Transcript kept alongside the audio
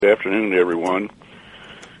Good afternoon, everyone.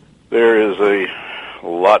 There is a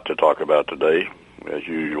lot to talk about today, as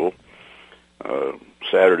usual.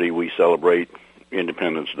 Saturday we celebrate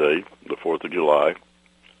Independence Day, the 4th of July.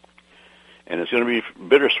 And it's going to be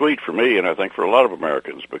bittersweet for me, and I think for a lot of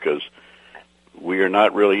Americans, because we are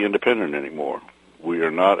not really independent anymore. We are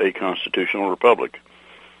not a constitutional republic.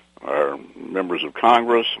 Our members of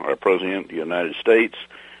Congress, our President of the United States,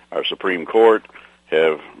 our Supreme Court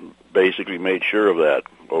have basically made sure of that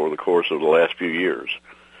over the course of the last few years.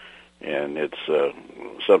 And it's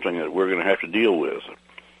something that we're going to have to deal with.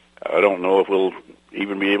 I don't know if we'll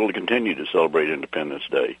even be able to continue to celebrate Independence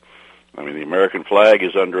Day. I mean, the American flag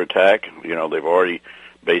is under attack. You know, they've already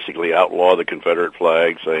basically outlawed the Confederate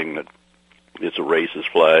flag, saying that it's a racist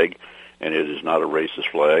flag, and it is not a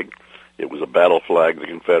racist flag. It was a battle flag of the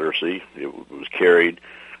Confederacy. It was carried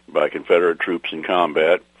by Confederate troops in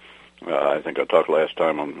combat. I think I talked last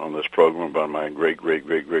time on this program about my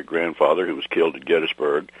great-great-great-great-grandfather who was killed at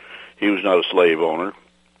Gettysburg. He was not a slave owner.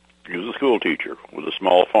 He was a school teacher with a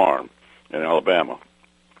small farm in Alabama.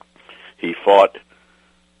 He fought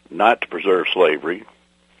not to preserve slavery.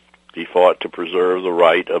 He fought to preserve the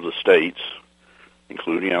right of the states,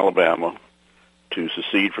 including Alabama, to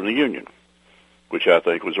secede from the Union, which I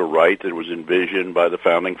think was a right that was envisioned by the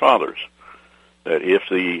Founding Fathers, that if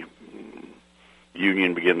the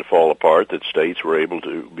Union began to fall apart, that states were able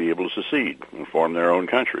to secede and form their own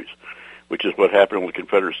countries, which is what happened with the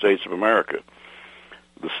Confederate States of America.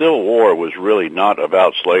 The Civil War was really not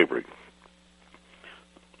about slavery.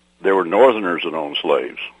 There were Northerners that owned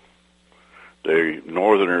slaves. The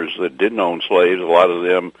Northerners that didn't own slaves, a lot of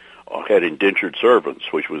them had indentured servants,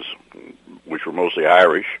 which were mostly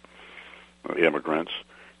Irish immigrants,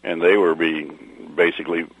 and they were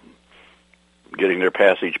basically getting their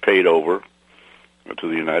passage paid over to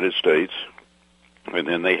the United States, and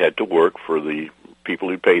then they had to work for the people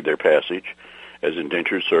who paid their passage as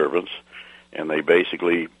indentured servants, and they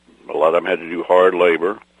basically, a lot of them had to do hard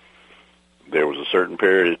labor. There was a certain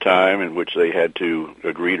period of time in which they had to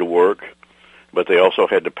agree to work, but they also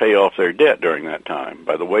had to pay off their debt during that time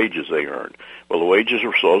by the wages they earned. Well, the wages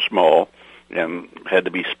were so small and had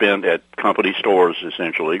to be spent at company stores,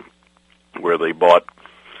 essentially, where they bought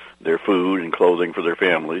their food and clothing for their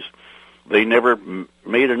families. They never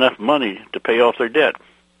made enough money to pay off their debt.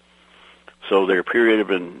 So their period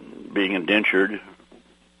of being indentured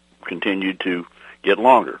continued to get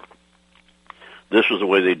longer. This was the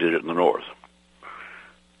way they did it in the North.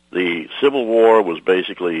 The Civil War was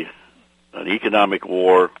basically an economic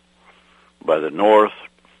war by the North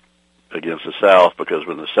against the South, because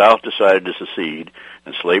when the South decided to secede,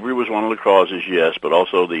 and slavery was one of the causes, yes, but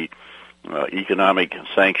also the economic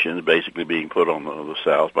sanctions basically being put on the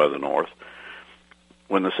South by the North.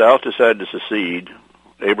 When the South decided to secede,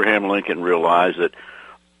 Abraham Lincoln realized that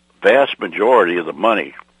vast majority of the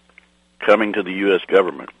money coming to the U.S.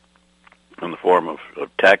 government in the form of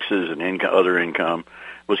taxes and other income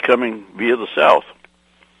was coming via the South,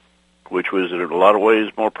 which was in a lot of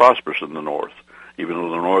ways more prosperous than the North, even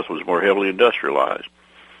though the North was more heavily industrialized.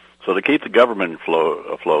 So to keep the government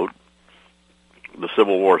afloat, the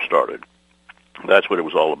Civil War started. That's what it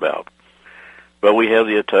was all about. But we have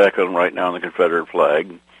the attack on right now on the Confederate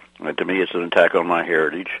flag, and to me it's an attack on my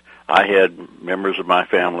heritage. I had members of my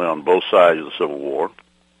family on both sides of the Civil War,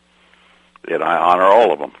 and I honor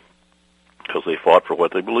all of them because they fought for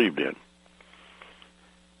what they believed in.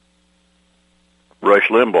 Rush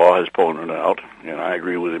Limbaugh has pointed out, and I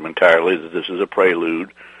agree with him entirely, that this is a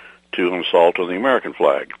prelude to an assault on the American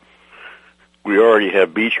flag. We already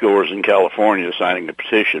have beachgoers in California signing the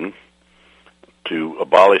petition to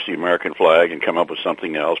abolish the American flag and come up with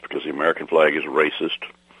something else because the American flag is racist.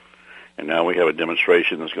 And now we have a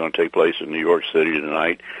demonstration that's going to take place in New York City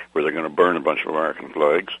tonight where they're going to burn a bunch of American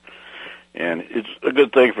flags. And it's a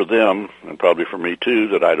good thing for them, and probably for me too,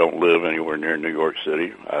 that I don't live anywhere near New York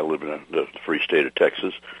City. I live in the free state of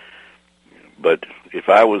Texas. But if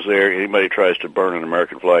I was there, anybody tries to burn an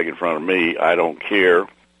American flag in front of me, I don't care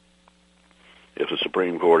if the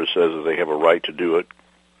Supreme Court says that they have a right to do it.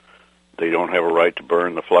 They don't have a right to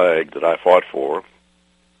burn the flag that I fought for,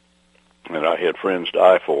 that I had friends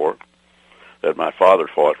die for, that my father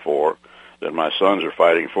fought for, that my sons are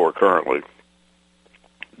fighting for currently.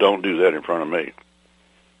 Don't do that in front of me,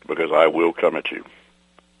 because I will come at you.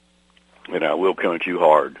 And I will come at you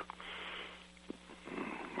hard.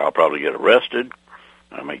 I'll probably get arrested.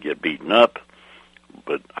 I may get beaten up,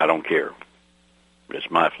 but I don't care.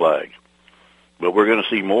 It's my flag. But we're going to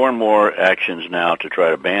see more and more actions now to try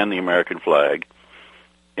to ban the American flag,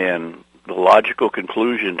 and the logical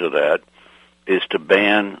conclusion to that is to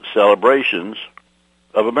ban celebrations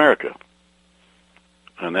of America.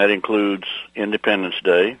 and that includes Independence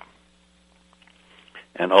Day,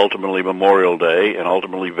 and ultimately Memorial Day, and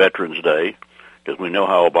ultimately Veterans Day, because we know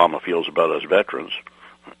how Obama feels about us veterans.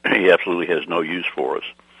 He absolutely has no use for us.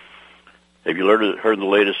 Have you heard the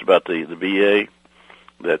latest about the VA?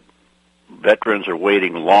 That veterans are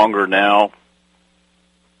waiting longer now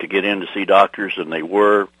to get in to see doctors than they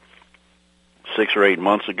were 6 or 8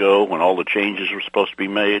 months ago when all the changes were supposed to be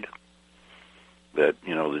made. That,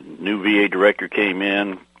 the new VA director came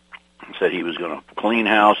in and said he was going to clean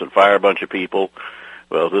house and fire a bunch of people.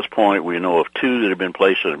 Well, at this point, we know of 2 that have been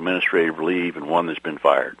placed on administrative leave and 1 that's been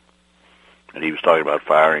fired. And he was talking about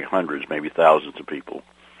firing hundreds, maybe thousands of people.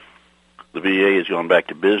 The VA has gone back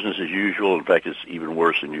to business as usual. In fact, it's even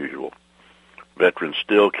worse than usual. Veterans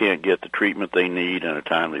still can't get the treatment they need on a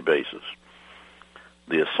timely basis.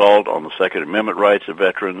 The assault on the Second Amendment rights of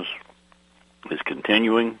veterans is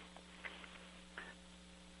continuing,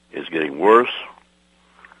 is getting worse.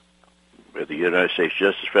 At the United States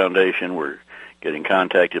Justice Foundation, we're getting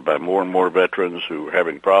contacted by more and more veterans who are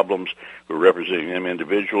having problems. We're representing them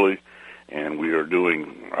individually, and we are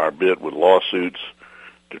doing our bit with lawsuits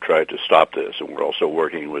to try to stop this. And we're also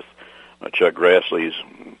working with Chuck Grassley's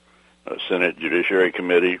Senate Judiciary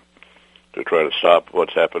Committee to try to stop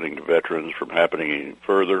what's happening to veterans from happening any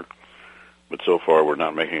further. But so far, we're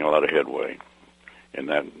not making a lot of headway in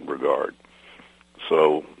that regard.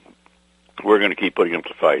 So we're going to keep putting up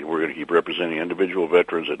the fight. We're going to keep representing individual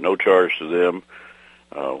veterans at no charge to them.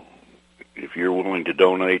 If you're willing to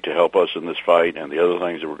donate to help us in this fight and the other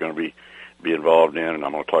things that we're going to be involved in, and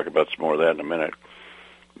I'm going to talk about some more of that in a minute,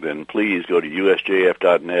 then please go to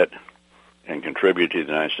usjf.net and contribute to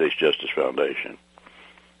the United States Justice Foundation.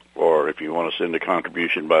 Or if you want to send a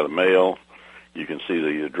contribution by the mail, you can see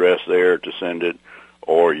the address there to send it,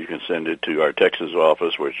 or you can send it to our Texas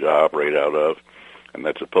office, which I operate out of, and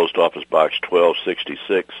that's at Post Office Box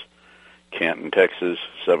 1266, Canton, Texas,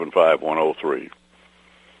 75103.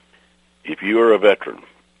 If you are a veteran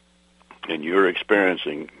and you're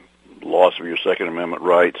experiencing loss of your Second Amendment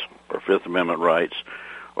rights or Fifth Amendment rights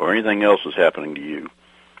or anything else that's happening to you,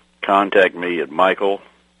 contact me at Michael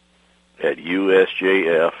at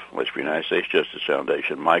USJF, which is the United States Justice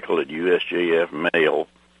Foundation, Michael at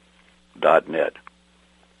USJFmail.net.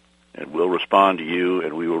 And we'll respond to you,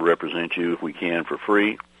 and we will represent you if we can for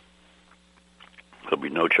free. There'll be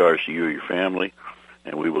no charge to you or your family,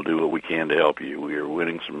 and we will do what we can to help you. We are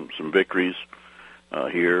winning some victories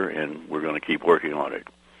here, and we're going to keep working on it.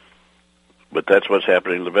 But that's what's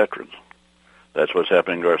happening to the veterans. That's what's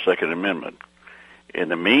happening to our Second Amendment. In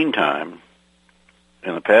the meantime,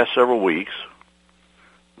 in the past several weeks,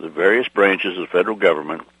 the various branches of the federal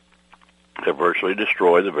government have virtually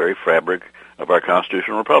destroyed the very fabric of our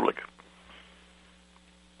constitutional republic.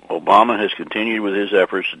 Obama has continued with his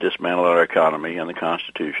efforts to dismantle our economy and the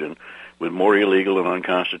Constitution with more illegal and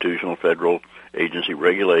unconstitutional federal agency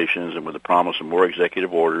regulations and with the promise of more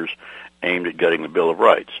executive orders aimed at gutting the Bill of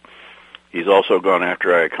Rights. He's also gone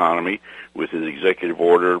after our economy with his executive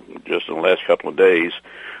order just in the last couple of days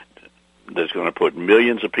that's going to put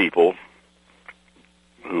millions of people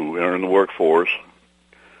who are in the workforce,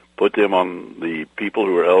 put them on the people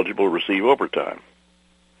who are eligible to receive overtime.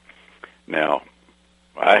 Now,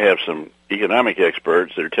 I have some economic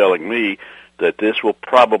experts that are telling me that this will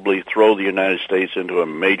probably throw the United States into a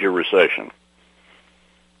major recession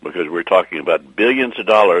because we're talking about billions of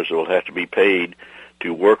dollars that will have to be paid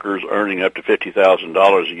to workers earning up to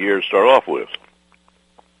 $50,000 a year to start off with.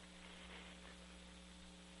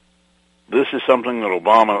 This is something that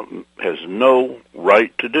Obama has no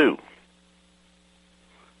right to do.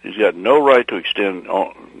 He's got no right to extend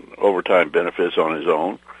overtime benefits on his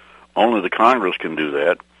own. Only the Congress can do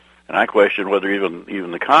that, and I question whether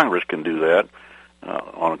even the Congress can do that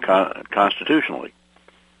constitutionally.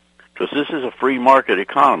 Because this is a free market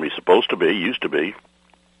economy, supposed to be, used to be.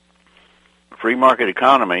 A free market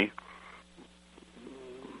economy,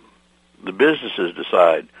 the businesses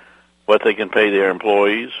decide what they can pay their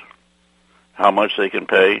employees, how much they can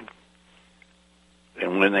pay,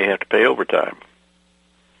 and when they have to pay overtime.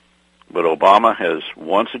 But Obama has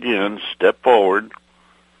once again stepped forward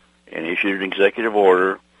and issued an executive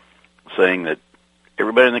order saying that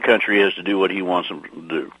everybody in the country has to do what he wants them to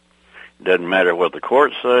do. It doesn't matter what the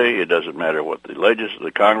courts say. It doesn't matter what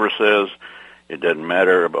the Congress says. It doesn't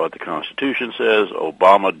matter about what the Constitution says.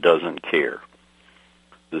 Obama doesn't care.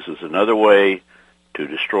 This is another way to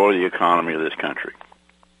destroy the economy of this country.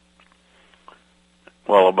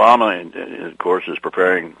 Well, Obama, of course, is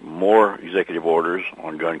preparing more executive orders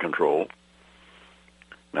on gun control.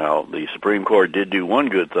 Now, the Supreme Court did do one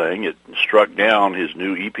good thing. It struck down his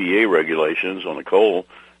new EPA regulations on the coal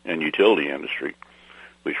and utility industry,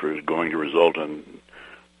 which was going to result in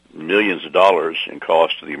millions of dollars in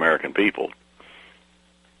cost to the American people.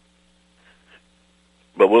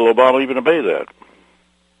 But will Obama even obey that?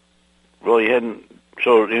 Well, he hadn't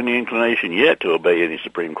showed any inclination yet to obey any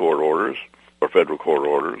Supreme Court orders or federal court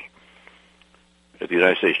orders. At the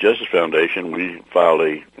United States Justice Foundation, we filed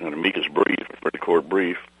an amicus brief, a court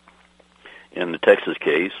brief, in the Texas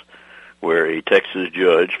case, where a Texas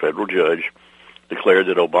judge, federal judge, declared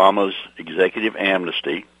that Obama's executive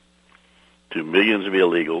amnesty to millions of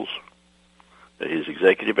illegals, that his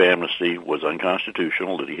executive amnesty was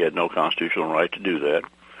unconstitutional, that he had no constitutional right to do that.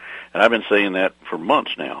 And I've been saying that for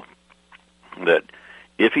months now, that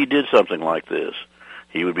if he did something like this,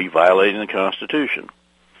 he would be violating the Constitution.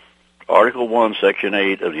 Article 1, Section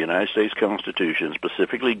 8 of the United States Constitution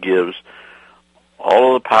specifically gives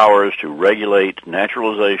all of the powers to regulate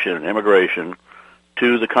naturalization and immigration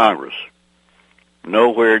to the Congress.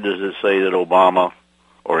 Nowhere does it say that Obama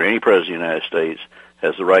or any president of the United States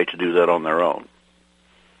has the right to do that on their own.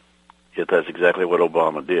 Yet that's exactly what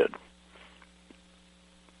Obama did.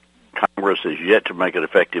 Congress has yet to make an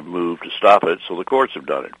effective move to stop it, so the courts have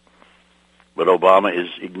done it. But Obama is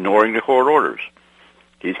ignoring the court orders.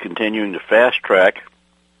 He's continuing to fast-track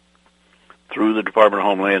through the Department of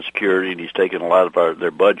Homeland Security, and he's taken a lot of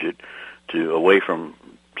their budget away from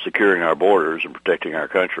securing our borders and protecting our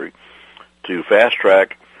country, to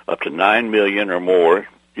fast-track up to 9 million or more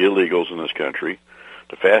illegals in this country,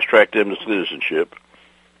 to fast-track them to citizenship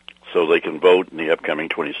so they can vote in the upcoming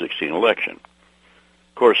 2016 election.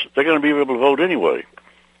 Of course, they're going to be able to vote anyway,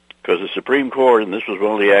 because the Supreme Court, and this was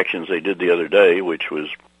one of the actions they did the other day, which was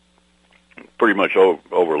pretty much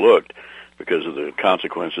overlooked because of the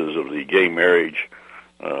consequences of the gay marriage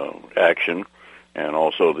action and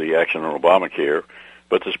also the action on Obamacare.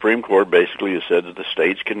 But the Supreme Court basically has said that the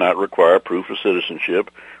states cannot require proof of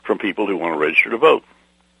citizenship from people who want to register to vote.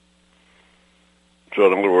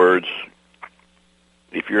 So in other words,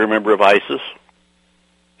 if you're a member of ISIS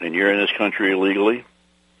and you're in this country illegally,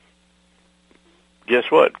 guess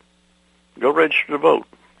what? Go register to vote.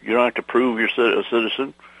 You don't have to prove you're a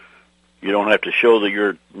citizen. You don't have to show that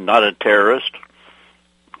you're not a terrorist.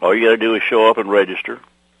 All you got to do is show up and register.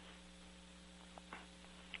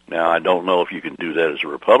 Now, I don't know if you can do that as a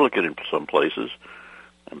Republican in some places.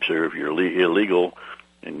 I'm sure if you're illegal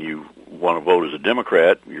and you want to vote as a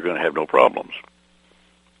Democrat, you're going to have no problems.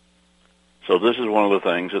 So this is one of the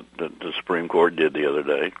things that the Supreme Court did the other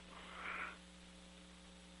day.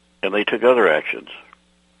 And they took other actions,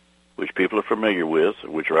 which people are familiar with,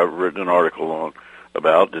 which I've written an article on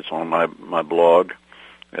about. It's on my blog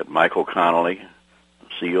at Michael Connelly,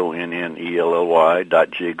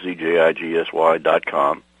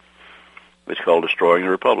 CONNELLY.jigsy.com. It's called Destroying the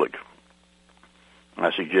Republic.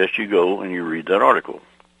 I suggest you go and you read that article,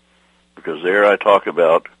 because there I talk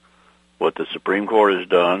about what the Supreme Court has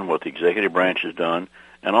done, what the executive branch has done,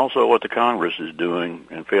 and also what the Congress is doing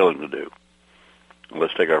and failing to do.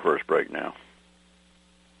 Let's take our first break now.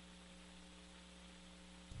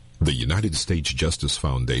 The United States Justice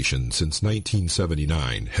Foundation since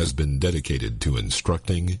 1979 has been dedicated to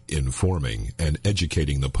instructing, informing, and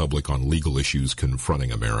educating the public on legal issues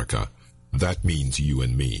confronting America. That means you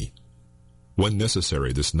and me. When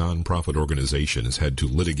necessary, this nonprofit organization has had to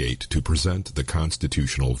litigate to present the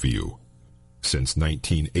constitutional view. Since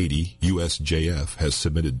 1980, USJF has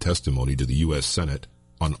submitted testimony to the U.S. Senate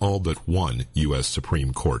on all but one U.S.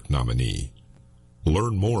 Supreme Court nominee.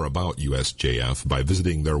 Learn more about USJF by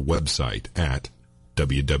visiting their website at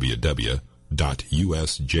www.usjf.net.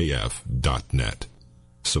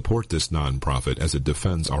 Support this nonprofit as it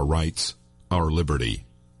defends our rights, our liberty,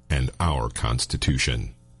 and our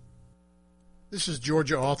Constitution. This is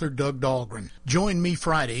Georgia author Doug Dahlgren. Join me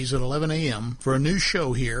Fridays at 11 a.m. for a new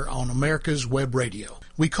show here on America's Web Radio.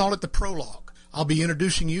 We call it The Prologue. I'll be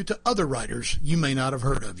introducing you to other writers you may not have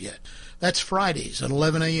heard of yet. That's Fridays at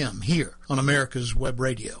 11 a.m. here on America's Web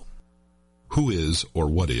Radio. Who is or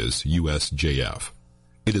what is USJF?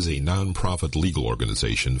 It is a nonprofit legal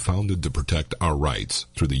organization founded to protect our rights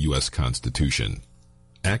through the U.S. Constitution.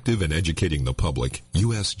 Active in educating the public,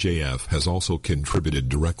 USJF has also contributed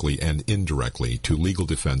directly and indirectly to legal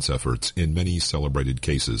defense efforts in many celebrated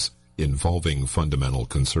cases involving fundamental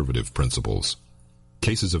conservative principles.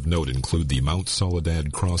 Cases of note include the Mount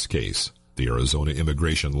Soledad Cross case, the Arizona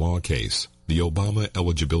immigration law case, the Obama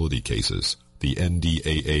eligibility cases, the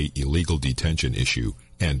NDAA illegal detention issue,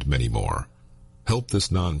 and many more. Help this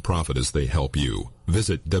nonprofit as they help you.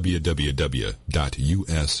 Visit www.usjf.net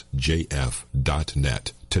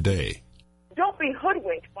today. Don't be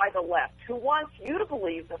hoodwinked by the left, who wants you to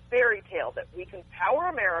believe the fairy tale that we can power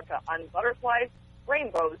America on butterflies,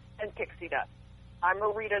 rainbows, and pixie dust. I'm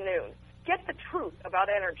Marita Noon. Get the truth about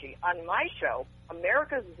energy on my show,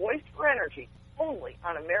 America's Voice for Energy, only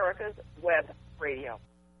on America's Web Radio.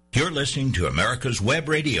 You're listening to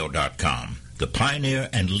americaswebradio.com, the pioneer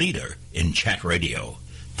and leader in chat radio.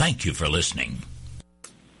 Thank you for listening.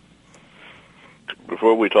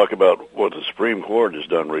 Before we talk about what the Supreme Court has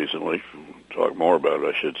done recently, talk more about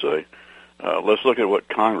it, I should say, let's look at what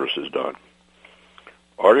Congress has done.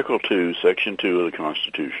 Article 2, Section 2 of the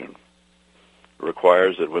Constitution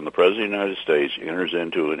requires that when the President of the United States enters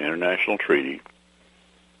into an international treaty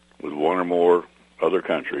with one or more other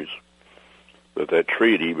countries, that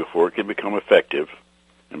treaty, before it can become effective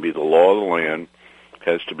and be the law of the land,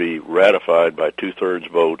 has to be ratified by two-thirds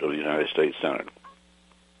vote of the United States Senate.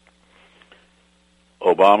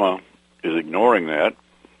 Obama is ignoring that,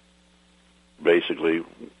 basically,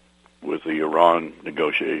 with the Iran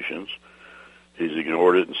negotiations. He's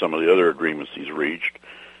ignored it in some of the other agreements he's reached.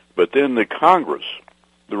 But then the Congress,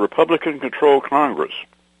 the Republican-controlled Congress,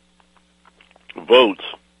 votes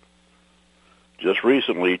just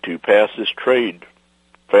recently to pass this trade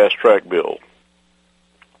fast-track bill,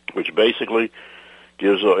 which basically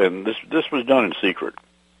gives, and this was done in secret.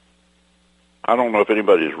 I don't know if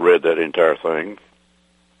anybody has read that entire thing.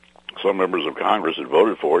 Some members of Congress that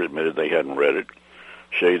voted for it admitted they hadn't read it.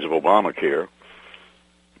 Shades of Obamacare.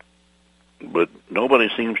 But nobody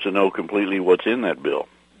seems to know completely what's in that bill.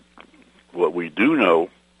 What we do know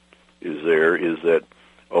is that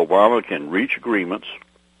Obama can reach agreements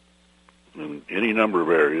in any number of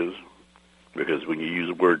areas, because when you use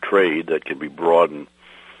the word trade, that can be broadened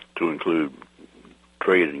to include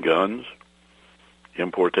trade in guns,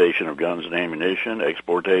 importation of guns and ammunition,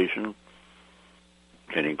 exportation,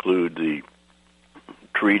 can include the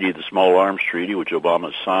treaty, the Small Arms Treaty, which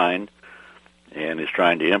Obama signed and is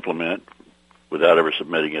trying to implement without ever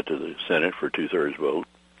submitting it to the Senate for a two-thirds vote.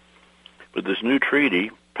 But this new treaty,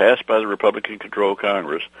 passed by the Republican-controlled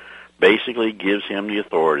Congress, basically gives him the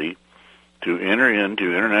authority to enter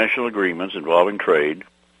into international agreements involving trade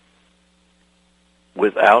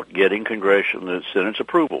without getting the Senate's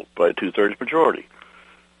approval by a two-thirds majority.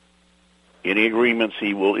 Any agreements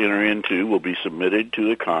he will enter into will be submitted to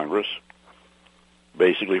the Congress,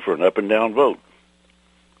 basically for an up and down vote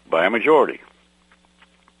by a majority.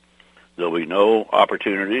 There'll be no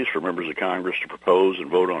opportunities for members of Congress to propose and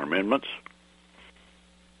vote on amendments.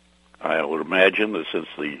 I would imagine that since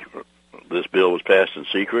this bill was passed in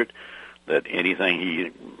secret, that anything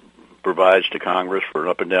he provides to Congress for an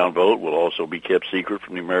up and down vote will also be kept secret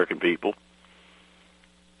from the American people.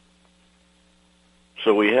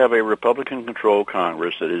 So we have a Republican-controlled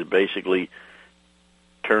Congress that is basically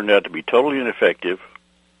turned out to be totally ineffective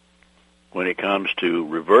when it comes to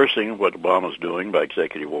reversing what Obama's doing by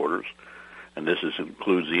executive orders, and this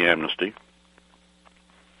includes the amnesty.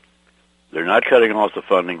 They're not cutting off the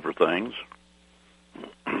funding for things.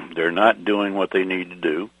 They're not doing what they need to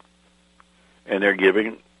do, and they're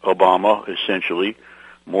giving Obama essentially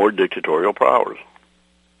more dictatorial powers.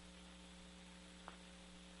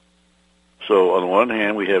 So on the one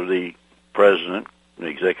hand, we have the president, the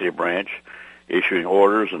executive branch, issuing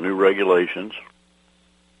orders and new regulations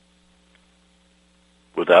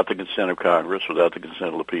without the consent of Congress, without the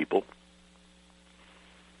consent of the people.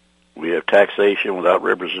 We have taxation without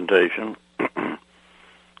representation.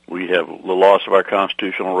 We have the loss of our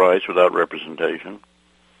constitutional rights without representation.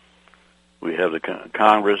 We have the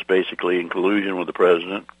Congress basically in collusion with the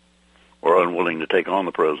president or unwilling to take on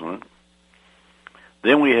the president.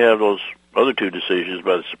 Then we have those other two decisions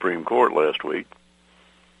by the Supreme Court last week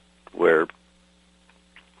where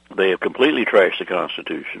they have completely trashed the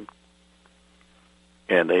Constitution,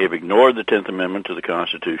 and they have ignored the 10th Amendment to the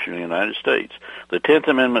Constitution of the United States. The 10th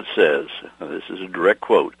Amendment says, and this is a direct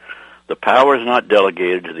quote, "The powers not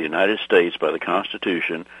delegated to the United States by the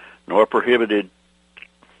Constitution nor prohibited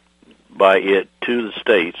by it to the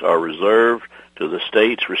states are reserved to the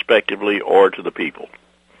states respectively or to the people."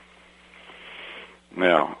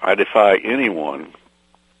 Now, I defy anyone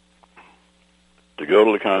to go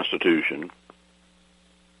to the Constitution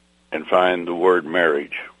and find the word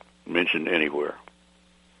marriage mentioned anywhere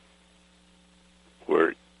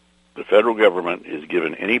where the federal government is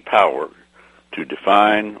given any power to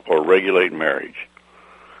define or regulate marriage.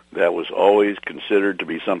 That was always considered to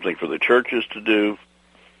be something for the churches to do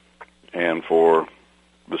and for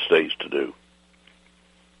the states to do.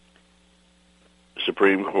 The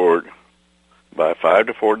Supreme Court, by a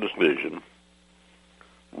 5-4 decision,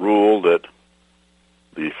 ruled that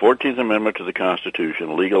the 14th Amendment to the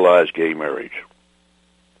Constitution legalized gay marriage.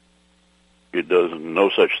 It does no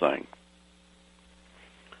such thing.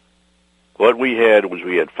 What we had was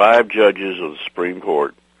 5 judges of the Supreme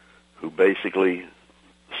Court who basically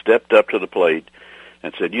stepped up to the plate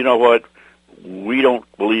and said, you know what, we don't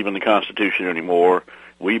believe in the Constitution anymore.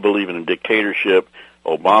 We believe in a dictatorship.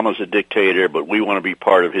 Obama's a dictator, but we want to be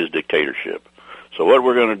part of his dictatorship. So what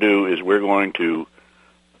we're going to do is we're going to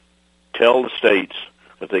tell the states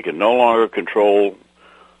that they can no longer control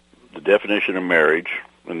the definition of marriage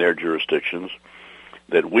in their jurisdictions,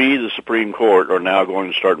 that we, the Supreme Court, are now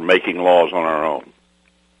going to start making laws on our own.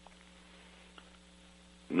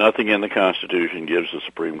 Nothing in the Constitution gives the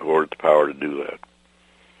Supreme Court the power to do that.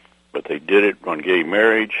 But they did it on gay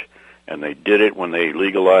marriage, and they did it when they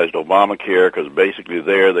legalized Obamacare, because basically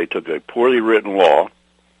there they took a poorly written law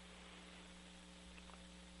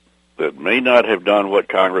that may not have done what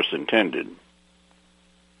Congress intended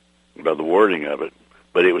by the wording of it,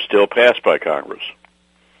 but it was still passed by Congress.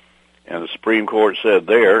 And the Supreme Court said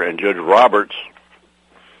there, and Judge Roberts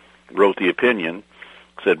wrote the opinion,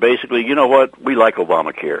 said basically, you know what, we like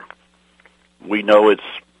Obamacare. We know it's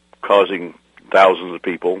causing thousands of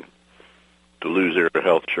people to lose their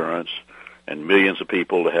health insurance and millions of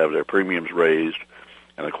people to have their premiums raised,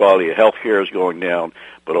 and the quality of health care is going down,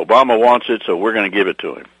 but Obama wants it, so we're going to give it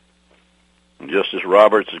to him. And Justice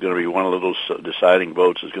Roberts is going to be one of those deciding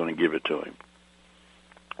votes is going to give it to him.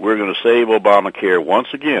 We're going to save Obamacare once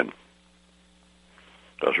again.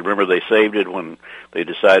 Because remember, they saved it when they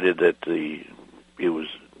decided that it was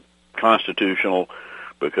constitutional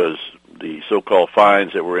because the so-called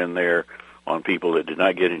fines that were in there on people that did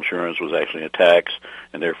not get insurance was actually a tax,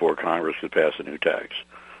 and therefore Congress could pass a new tax.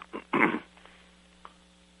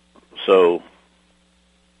 So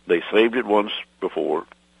they saved it once before.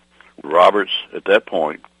 Roberts, at that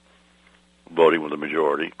point, voting with the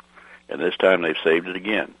majority, and this time they've saved it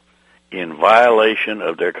again in violation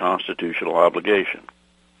of their constitutional obligation.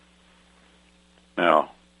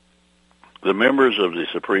 Now, the members of the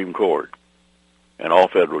Supreme Court and all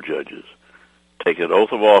federal judges take an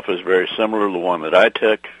oath of office very similar to the one that I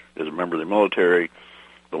took as a member of the military,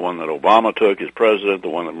 the one that Obama took as president, the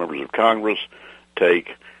one that members of Congress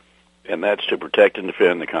take, and that's to protect and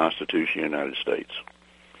defend the Constitution of the United States.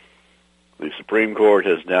 The Supreme Court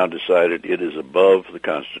has now decided it is above the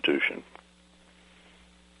Constitution.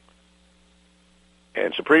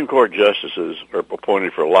 And Supreme Court justices are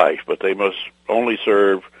appointed for life, but they must only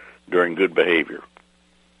serve during good behavior.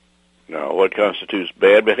 Now, what constitutes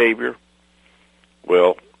bad behavior?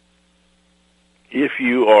 Well, if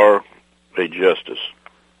you are a justice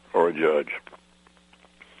or a judge,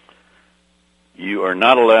 you are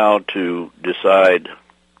not allowed to decide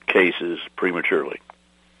cases prematurely.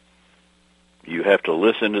 You have to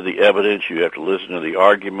listen to the evidence, you have to listen to the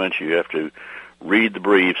arguments, you have to read the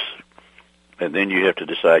briefs, and then you have to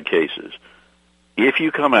decide cases. If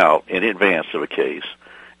you come out in advance of a case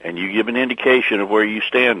and you give an indication of where you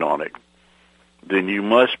stand on it, then you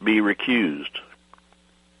must be recused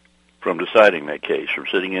from deciding that case, from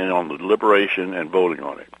sitting in on the deliberation and voting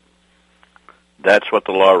on it. That's what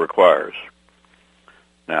the law requires.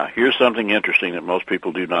 Now, here's something interesting that most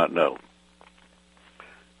people do not know.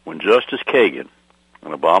 When Justice Kagan,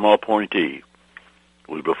 an Obama appointee,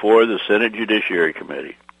 was before the Senate Judiciary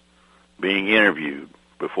Committee being interviewed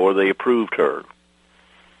before they approved her,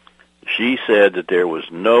 she said that there was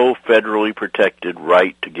no federally protected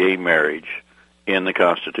right to gay marriage in the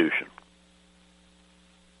Constitution.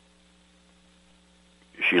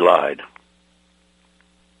 She lied.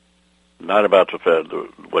 Not about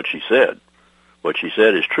what she said. What she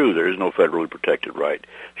said is true. There is no federally protected right.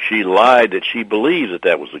 She lied that she believed that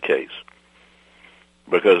that was the case.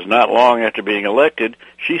 Because not long after being elected,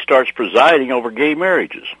 she starts presiding over gay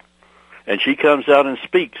marriages. And she comes out and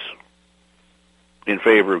speaks in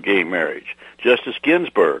favor of gay marriage. Justice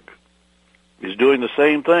Ginsburg is doing the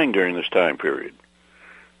same thing during this time period.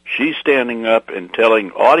 She's standing up and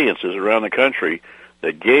telling audiences around the country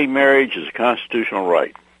that gay marriage is a constitutional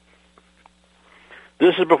right.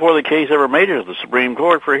 This is before the case ever made it to the Supreme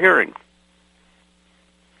Court for a hearing.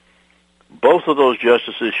 Both of those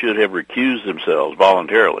justices should have recused themselves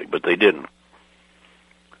voluntarily, but they didn't.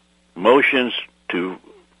 Motions to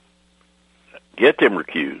get them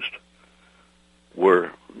recused were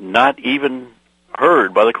not even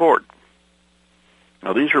heard by the court.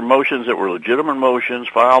 Now, these were motions that were legitimate motions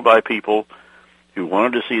filed by people who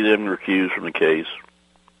wanted to see them recused from the case.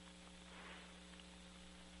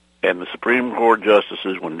 And the Supreme Court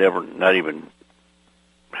justices would never, not even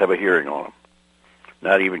have a hearing on them,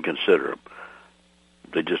 not even consider them.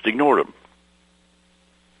 They just ignored them.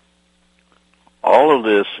 All of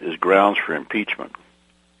this is grounds for impeachment,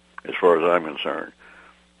 as far as I'm concerned,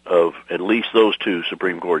 of at least those two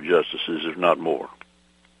Supreme Court justices, if not more.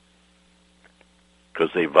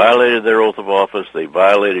 because they violated their oath of office. They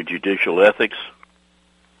violated judicial ethics.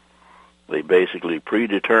 They basically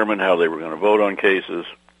predetermined how they were going to vote on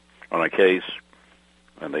a case,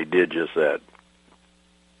 and they did just that.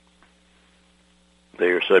 They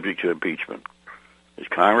are subject to impeachment. Is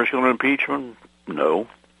Congress going to impeach them? No.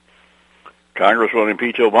 Congress will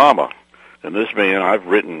impeach Obama. And this man, I've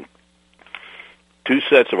written 2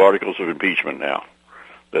 sets of articles of impeachment now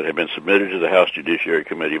that have been submitted to the House Judiciary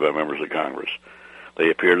Committee by members of Congress. They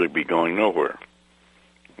appear to be going nowhere.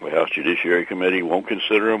 The House Judiciary Committee won't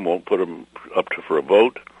consider them, won't put them up for a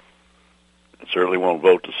vote, and certainly won't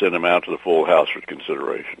vote to send them out to the full House for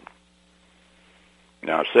consideration.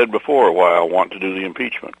 Now, I've said before why I want to do the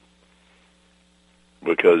impeachment,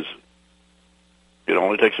 because it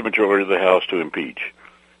only takes a majority of the House to impeach.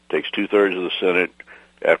 It takes 2/3 of the Senate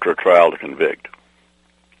after a trial to convict.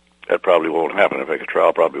 That probably won't happen. In fact, a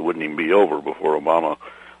trial probably wouldn't even be over before Obama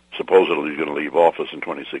supposedly is going to leave office in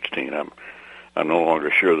 2016. I'm no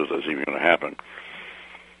longer sure that that's even going to happen.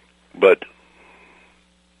 But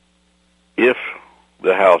if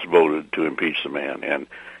the House voted to impeach the man, and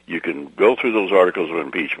you can go through those articles of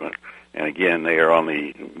impeachment, and again, they are on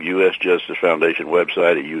the U.S. Justice Foundation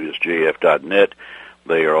website at usjf.net.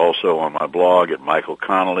 They are also on my blog at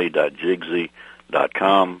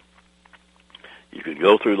michaelconnolly.jigsy.com. You can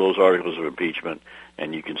go through those articles of impeachment,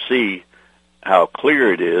 and you can see how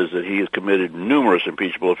clear it is that he has committed numerous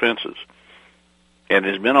impeachable offenses. And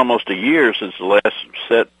it's been almost a year since the last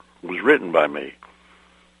set was written by me.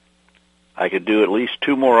 I could do at least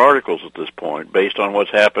 2 more articles at this point based on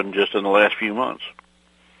what's happened just in the last few months.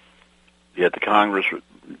 Yet the Congress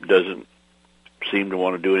doesn't seem to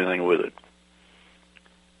want to do anything with it.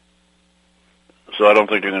 So I don't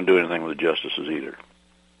think they're going to do anything with the justices either.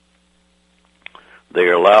 They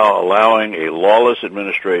are allowing a lawless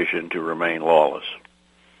administration to remain lawless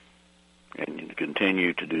and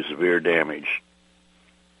continue to do severe damage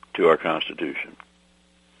to our Constitution.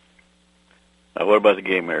 Now, what about the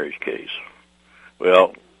gay marriage case?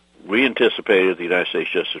 Well, we anticipated at the United States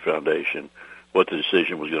Justice Foundation what the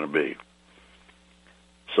decision was going to be.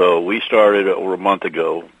 So we started over a month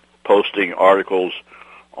ago posting articles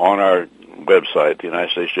on our website, the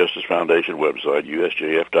United States Justice Foundation website,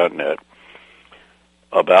 usjf.net,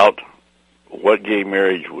 about what gay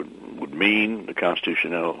marriage would mean, the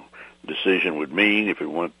constitutional decision would mean if it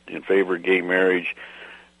went in favor of gay marriage,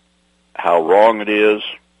 how wrong it is,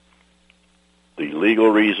 the legal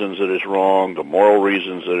reasons that it's wrong, the moral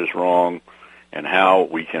reasons that it's wrong, and how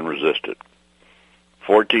we can resist it.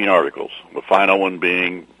 14 articles, the final one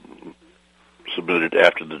being submitted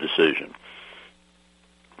after the decision.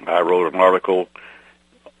 I wrote an article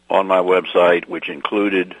on my website which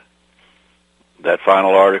included that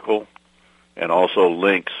final article and also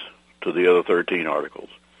links to the other 13 articles.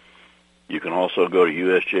 You can also go to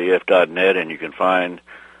usjf.net and you can find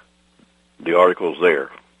the articles there,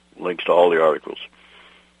 links to all the articles.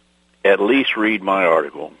 At least read my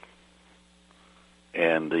article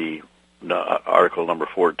and the article number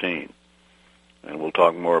 14, and we'll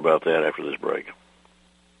talk more about that after this break.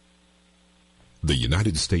 The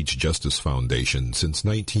United States Justice Foundation since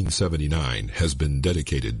 1979 has been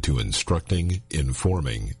dedicated to instructing,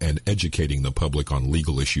 informing, and educating the public on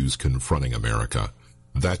legal issues confronting America.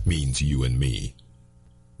 That means you and me.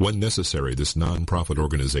 When necessary, this nonprofit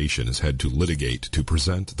organization has had to litigate to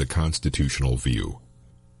present the constitutional view.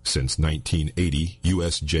 Since 1980,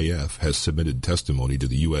 USJF has submitted testimony to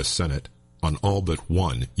the U.S. Senate on all but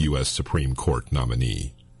one U.S. Supreme Court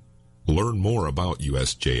nominee. Learn more about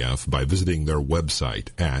USJF by visiting their website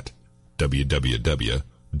at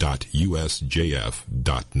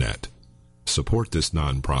www.usjf.net. Support this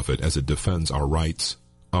nonprofit as it defends our rights,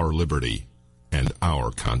 our liberty, and our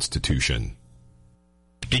Constitution.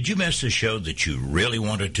 Did you miss a show that you really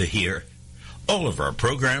wanted to hear? All of our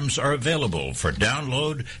programs are available for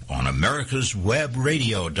download on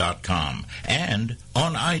americaswebradio.com and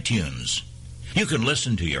on iTunes. You can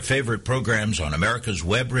listen to your favorite programs on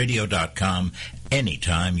americaswebradio.com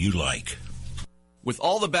anytime you like. With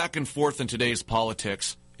all the back and forth in today's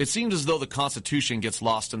politics, it seems as though the Constitution gets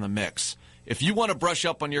lost in the mix. If you want to brush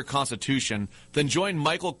up on your Constitution, then join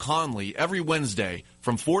Michael Connolly every Wednesday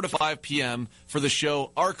from 4 to 5 p.m. for the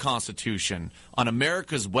show Our Constitution on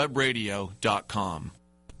americaswebradio.com.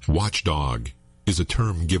 Watchdog is a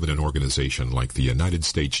term given an organization like the United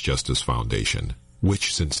States Justice Foundation,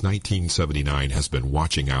 which since 1979 has been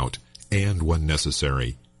watching out and, when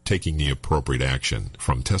necessary, taking the appropriate action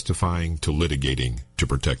from testifying to litigating to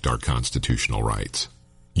protect our constitutional rights.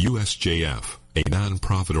 USJF, a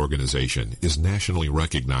nonprofit organization, is nationally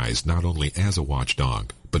recognized not only as a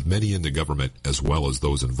watchdog, but many in the government, as well as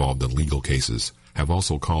those involved in legal cases, have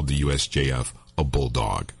also called the USJF a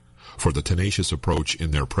bulldog for the tenacious approach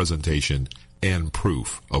in their presentation and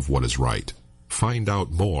proof of what is right. Find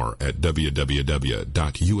out more at www.usjf.net.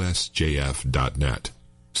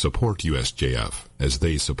 Support USJF as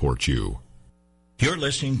they support you. You're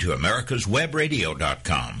listening to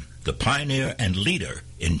AmericasWebRadio.com, the pioneer and leader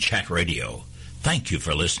in chat radio. Thank you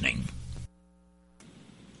for listening.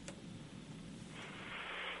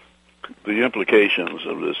 The implications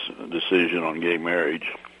of this decision on gay marriage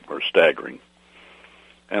are staggering,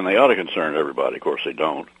 and they ought to concern everybody. Of course, they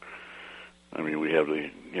don't. I mean, we have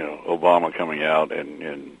Obama coming out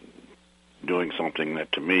and doing something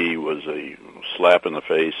that to me was a slap in the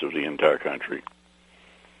face of the entire country,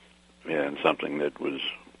 and something that was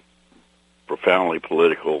profoundly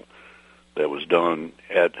political that was done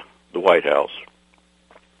at the White House,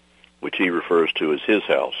 which he refers to as his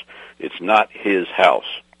house. It's not his house.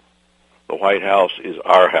 The White House is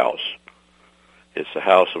our house. It's the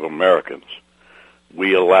house of Americans.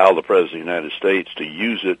 We allow the President of the United States to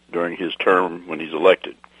use it during his term when he's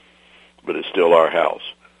elected, but it's still our house.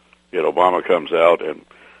 Yet Obama comes out and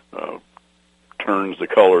turns the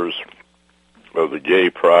colors of the gay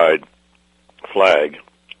pride flag,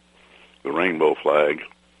 the rainbow flag,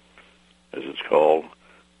 as it's called,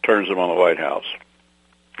 turns them on the White House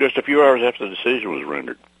just a few hours after the decision was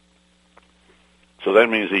rendered. So that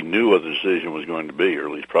means he knew what the decision was going to be, or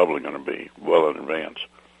at least probably going to be, well in advance,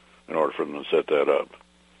 in order for them to set that up.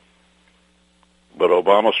 But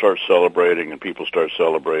Obama starts celebrating, and people start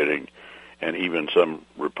celebrating, and even some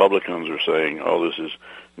Republicans are saying, oh, this is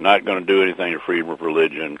not going to do anything to freedom of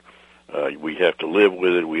religion. We have to live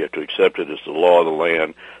with it. We have to accept it as the law of the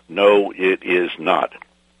land. No, it is not.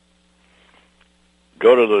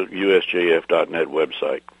 Go to the USJF.net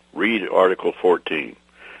website. Read Article 14.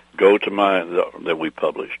 Go to that we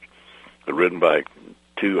published, written by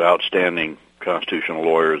two outstanding constitutional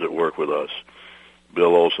lawyers that work with us,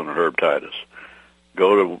 Bill Olson and Herb Titus.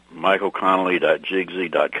 Go to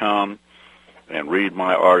michaelconnelly.jigsy.com and read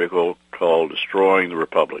my article called Destroying the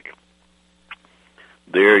Republic.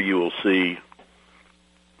 There you will see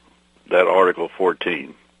that Article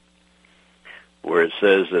 14, where it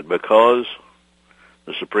says that because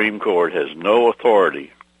the Supreme Court has no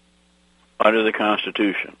authority under the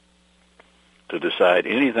Constitution to decide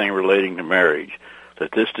anything relating to marriage,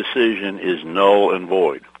 that this decision is null and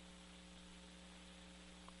void.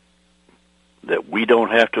 That we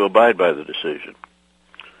don't have to abide by the decision.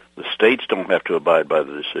 The states don't have to abide by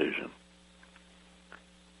the decision.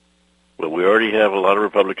 But we already have a lot of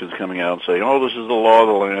Republicans coming out and saying, oh, this is the law of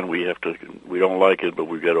the land, we don't like it, but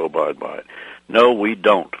we've got to abide by it. No, we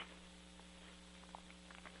don't.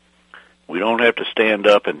 We don't have to stand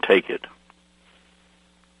up and take it.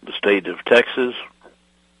 The state of Texas,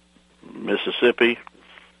 Mississippi,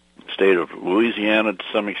 the state of Louisiana to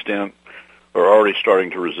some extent are already starting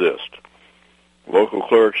to resist. Local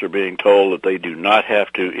clerks are being told that they do not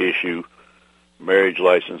have to issue marriage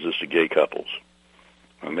licenses to gay couples.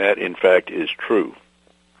 And that, in fact, is true.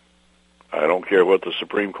 I don't care what the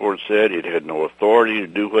Supreme Court said. It had no authority to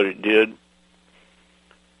do what it did.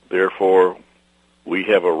 Therefore, we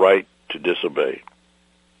have a right to disobey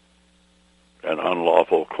an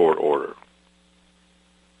unlawful court order.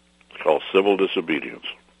 It's called civil disobedience.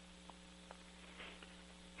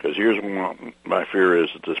 Because here's what my fear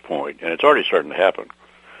is at this point, and it's already starting to happen.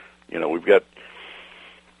 We've got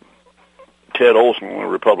Ted Olson, a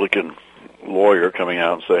Republican lawyer, coming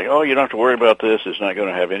out and saying, oh, you don't have to worry about this. It's not going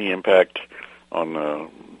to have any impact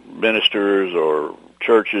on ministers or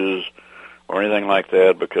churches or anything like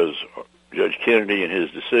that, because Judge Kennedy in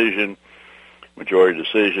his decision, majority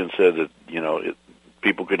decision, said that,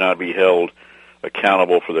 people could not be held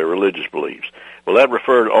accountable for their religious beliefs. Well, that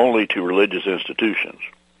referred only to religious institutions.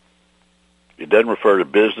 It doesn't refer to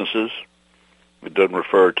businesses. It doesn't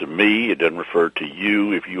refer to me. It doesn't refer to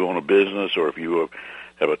you if you own a business or if you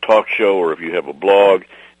have a talk show or if you have a blog,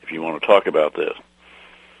 if you want to talk about this.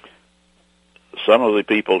 Some of the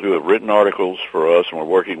people who have written articles for us and were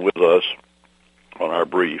working with us on our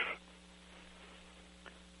brief,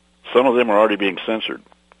 some of them are already being censored.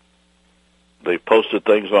 They've posted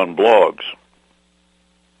things on blogs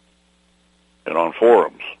and on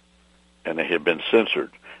forums, and they have been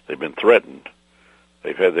censored. They've been threatened.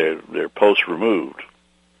 They've had their posts removed.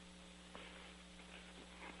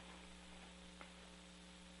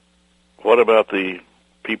 What about the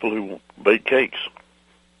people who bake cakes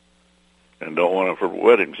and don't want it for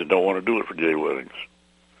weddings and don't want to do it for gay weddings?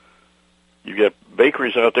 You got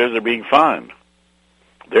bakeries out there that are being fined.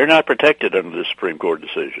 They're not protected under the Supreme Court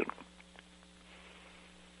decision.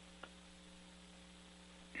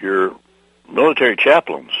 Your military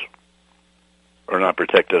chaplains are not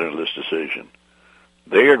protected under this decision.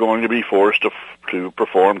 They are going to be forced to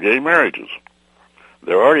perform gay marriages.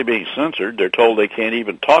 They're already being censored. They're told they can't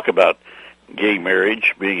even talk about gay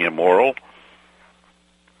marriage being immoral.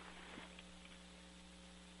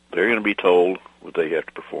 They're going to be told that they have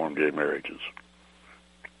to perform gay marriages.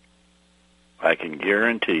 I can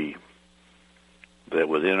guarantee that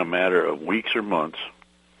within a matter of weeks or months,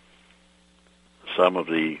 some of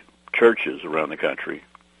the churches around the country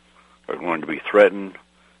are going to be threatened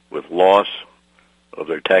with loss of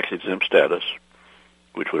their tax-exempt status,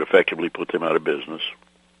 which would effectively put them out of business,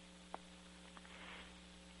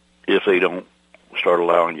 if they don't start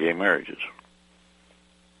allowing gay marriages.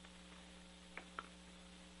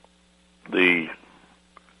 The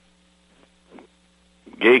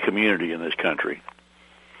gay community in this country,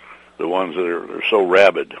 the ones that are so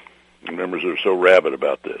rabid, the members that are so rabid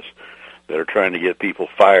about this, that are trying to get people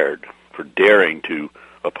fired for daring to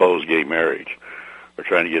oppose gay marriage, are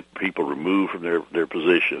trying to get people removed from their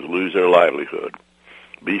positions, lose their livelihood,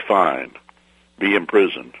 be fined, be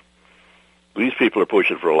imprisoned. These people are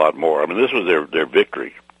pushing for a lot more. I mean, this was their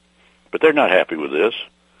victory, but they're not happy with this.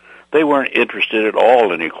 They weren't interested at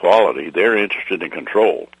all in equality. They're interested in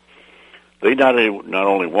control. They not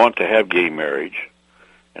only want to have gay marriage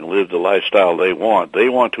and live the lifestyle they want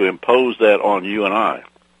to impose that on you and I.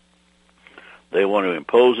 They want to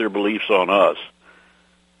impose their beliefs on us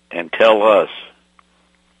and tell us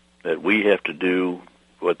that we have to do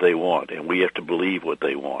what they want and we have to believe what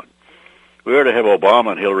they want. We ought to have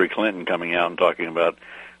Obama and Hillary Clinton coming out and talking about,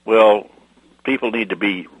 well, people need to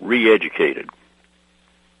be re-educated.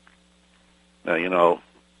 Now, you know,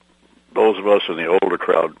 those of us in the older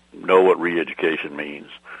crowd know what re-education means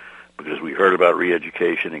because we heard about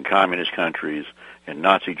re-education in communist countries, in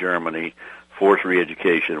Nazi Germany, forced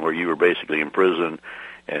re-education where you were basically imprisoned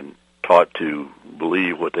and taught to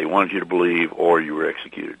believe what they wanted you to believe, or you were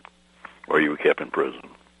executed, or you were kept in prison.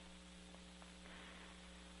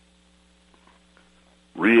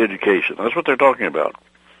 Re-education, that's what they're talking about.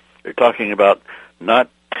 They're talking about not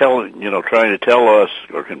trying to tell us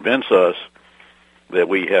or convince us that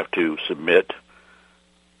we have to submit,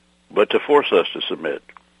 but to force us to submit,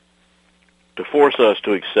 to force us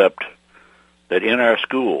to accept that in our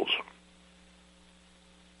schools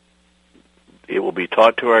it will be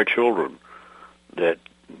taught to our children that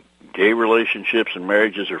gay relationships and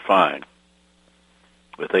marriages are fine,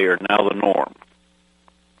 that they are now the norm.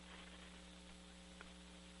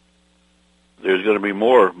 There's going to be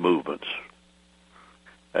more movements.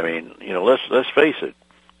 I mean, let's face it.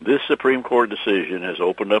 This Supreme Court decision has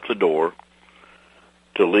opened up the door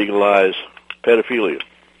to legalize pedophilia,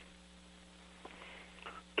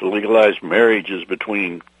 to legalize marriages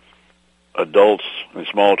between adults and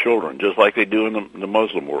small children, just like they do in the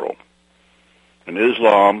Muslim world. In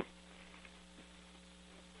Islam,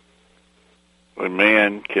 a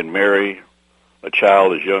man can marry a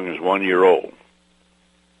child as young as 1 year old.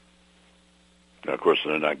 Now, of course,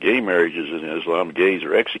 they're not gay marriages in Islam. Gays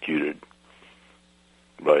are executed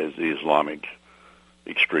by the Islamic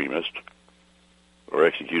extremists, or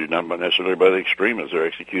executed not necessarily by the extremists. They're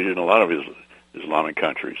executed in a lot of Islamic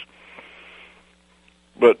countries.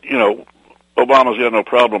 But, Obama's got no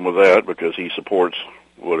problem with that because he supports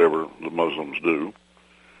whatever the Muslims do.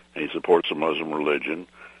 And he supports the Muslim religion.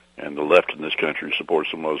 And the left in this country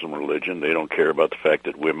supports the Muslim religion. They don't care about the fact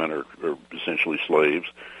that women are essentially slaves.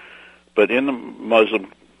 But in the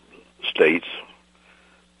Muslim states,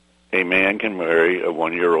 a man can marry a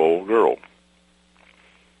 1 year old girl.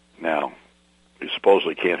 Now, he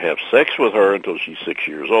supposedly can't have sex with her until she's 6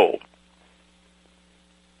 years old.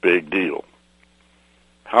 Big deal.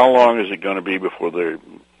 How long is it going to be before the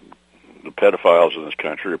pedophiles in this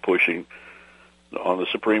country are pushing on the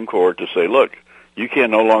Supreme Court to say, look, you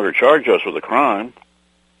can no longer charge us with a crime.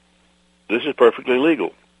 This is perfectly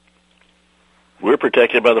legal. We're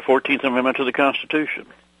protected by the 14th Amendment to the Constitution.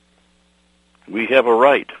 We have a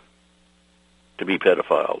right to be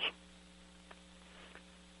pedophiles.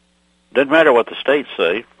 Doesn't matter what the states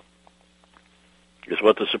say. It's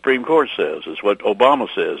what the Supreme Court says. It's what Obama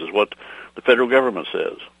says. It's what the federal government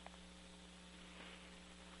says.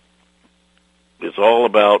 It's all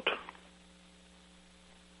about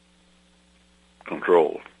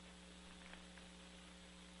control.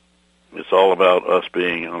 It's all about us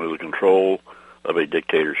being under the control of a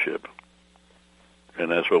dictatorship. And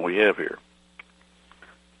that's what we have here.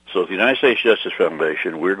 So at the United States Justice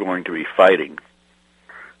Foundation, we're going to be fighting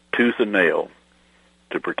tooth and nail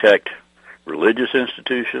to protect religious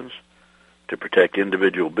institutions, to protect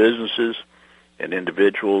individual businesses and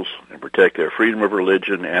individuals, and protect their freedom of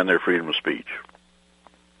religion and their freedom of speech.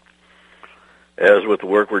 As with the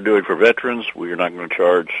work we're doing for veterans, we are not going to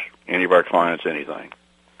charge any of our clients anything.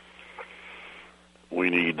 We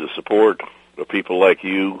need the support of people like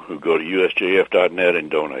you who go to usjf.net and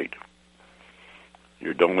donate.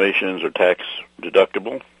 Your donations are tax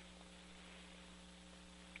deductible,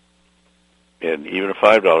 and even a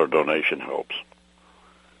 $5 donation helps.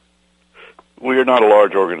 We are not a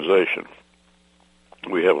large organization.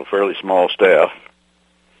 We have a fairly small staff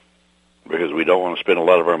because we don't want to spend a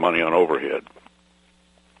lot of our money on overhead.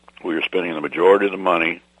 We are spending the majority of the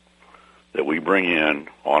money that we bring in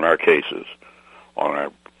on our cases, on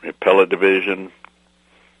our appellate division,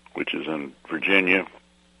 which is in Virginia.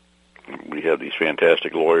 We have these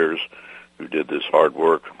fantastic lawyers who did this hard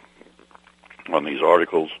work on these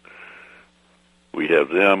articles. We have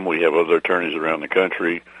them. We have other attorneys around the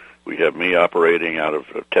country. We have me operating out of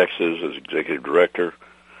Texas as executive director,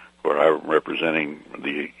 where I'm representing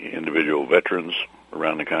the individual veterans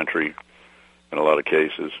around the country in a lot of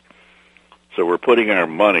cases. So we're putting our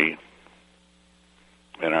money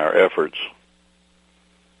and our efforts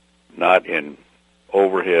not in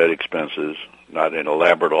overhead expenses, not in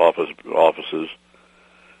elaborate offices,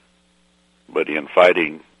 but in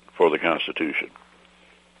fighting for the Constitution.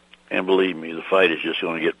 And believe me, the fight is just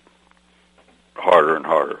going to get harder and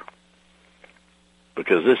harder,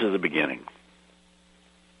 because this is the beginning.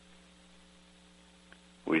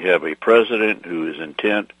 We have a president who is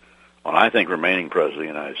intent on, I think, remaining president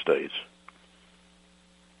of the United States.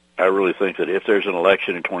 I really think that if there's an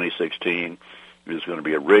election in 2016, it's going to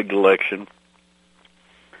be a rigged election,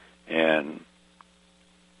 and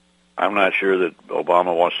I'm not sure that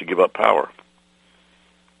Obama wants to give up power.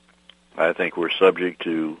 I think we're subject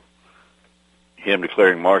to him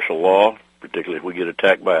declaring martial law, particularly if we get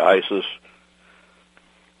attacked by ISIS.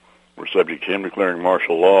 We're subject to him declaring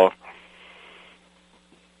martial law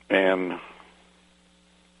and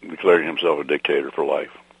declaring himself a dictator for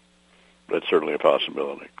life. That's certainly a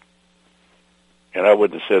possibility. And I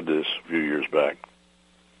wouldn't have said this a few years back,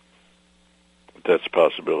 but that's a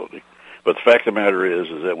possibility. But the fact of the matter is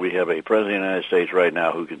that we have a president of the United States right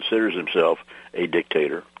now who considers himself a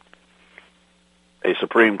dictator, a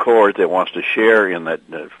Supreme Court that wants to share in that,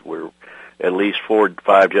 where at least 4 or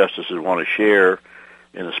 5 justices want to share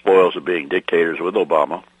in the spoils of being dictators with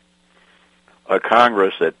Obama, a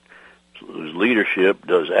Congress whose leadership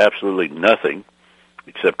does absolutely nothing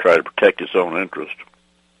except try to protect its own interest,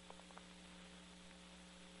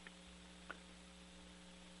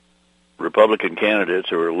 Republican candidates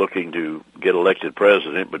who are looking to get elected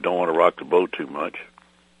president but don't want to rock the boat too much,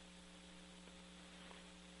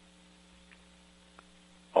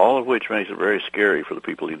 all of which makes it very scary for the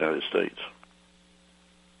people of the United States.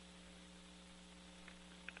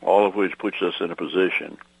 All of which puts us in a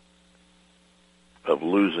position of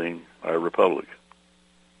losing our republic.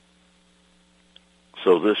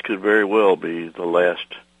 So this could very well be the last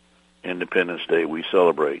Independence Day we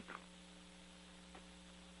celebrate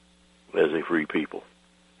as a free people.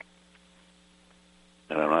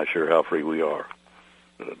 And I'm not sure how free we are.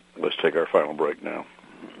 But let's take our final break now.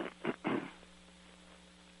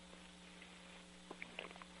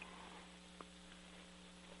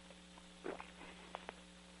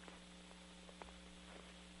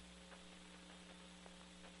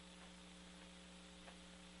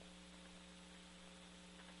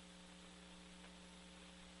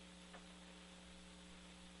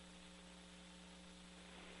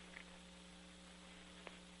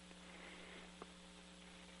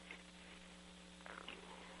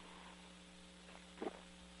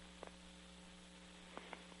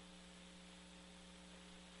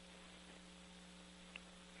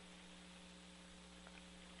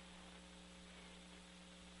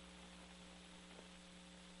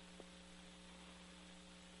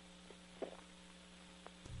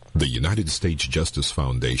 The United States Justice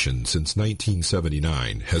Foundation since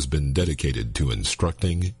 1979 has been dedicated to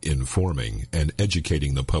instructing, informing, and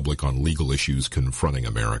educating the public on legal issues confronting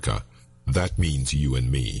America. That means you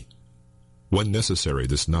and me. When necessary,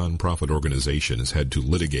 this nonprofit organization has had to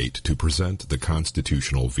litigate to present the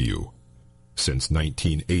constitutional view. Since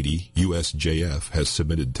 1980, USJF has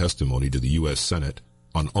submitted testimony to the U.S. Senate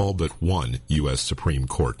on all but one U.S. Supreme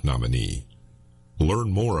Court nominee.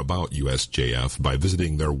 Learn more about USJF by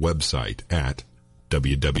visiting their website at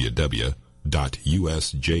www.usjf.net.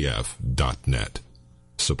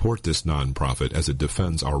 Support this nonprofit as it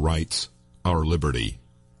defends our rights, our liberty,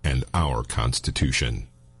 and our Constitution.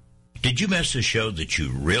 Did you miss a show that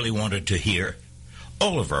you really wanted to hear?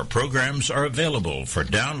 All of our programs are available for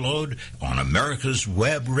download on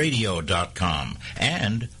americaswebradio.com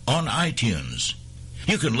and on iTunes.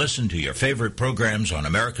 You can listen to your favorite programs on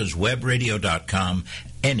americaswebradio.com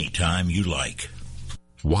anytime you like.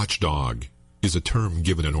 Watchdog is a term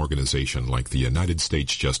given an organization like the United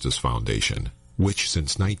States Justice Foundation, which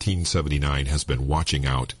since 1979 has been watching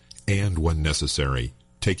out and, when necessary,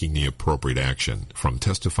 taking the appropriate action from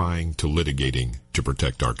testifying to litigating to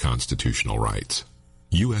protect our constitutional rights.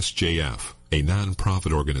 USJF, a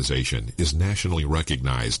non-profit organization, is nationally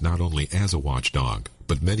recognized not only as a watchdog,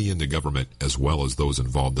 but many in the government, as well as those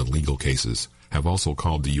involved in legal cases, have also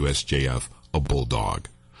called the USJF a bulldog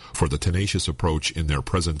for the tenacious approach in their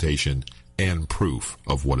presentation and proof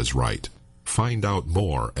of what is right. Find out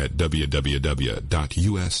more at www.usjf.net.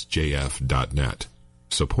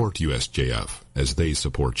 Support USJF as they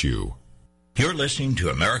support you. You're listening to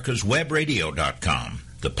AmericasWebRadio.com,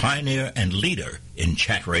 the pioneer and leader in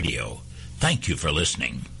chat radio. Thank you for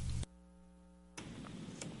listening.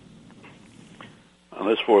 On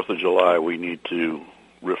this 4th of July, we need to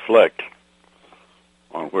reflect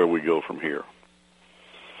on where we go from here.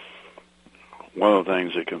 One of the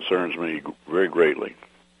things that concerns me very greatly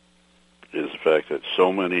is the fact that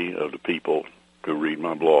so many of the people who read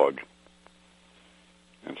my blog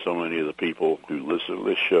and so many of the people who listen to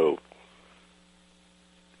this show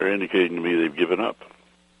are indicating to me they've given up,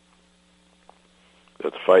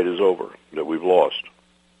 that the fight is over, that we've lost,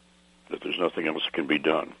 that there's nothing else that can be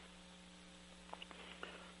done.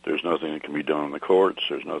 There's nothing that can be done in the courts.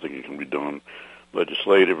 There's nothing that can be done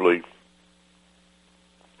legislatively.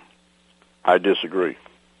 I disagree.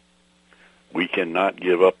 We cannot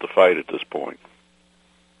give up the fight at this point.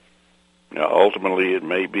 Now, ultimately, it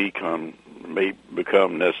may become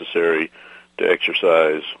necessary to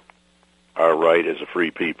exercise our right as a free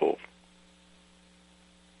people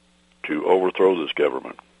to overthrow this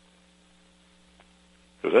government.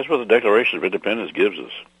 Because that's what the Declaration of Independence gives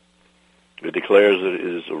us. It declares that it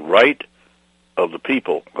is the right of the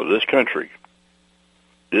people of this country,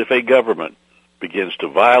 if a government begins to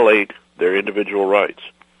violate their individual rights,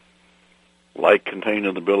 like contained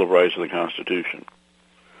in the Bill of Rights of the Constitution,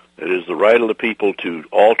 it is the right of the people to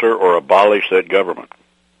alter or abolish that government.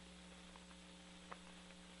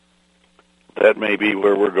 That may be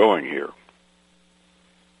where we're going here.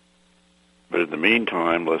 But in the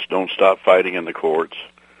meantime, let's don't stop fighting in the courts.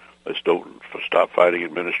 Let's don't stop fighting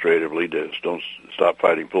administratively. Let's don't stop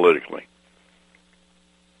fighting politically.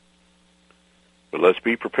 But let's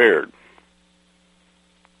be prepared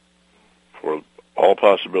for all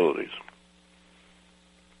possibilities.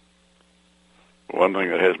 One thing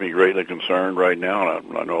that has me greatly concerned right now,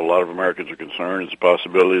 and I know a lot of Americans are concerned, is the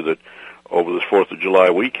possibility that over this 4th of July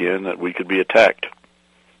weekend that we could be attacked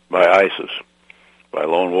by ISIS, by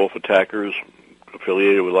lone wolf attackers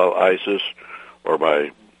affiliated with ISIS, or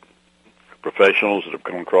by professionals that have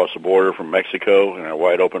come across the border from Mexico in our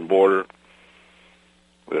wide open border,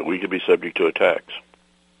 that we could be subject to attacks.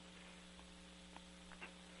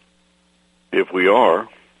 If we are,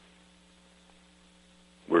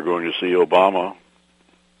 we're going to see Obama,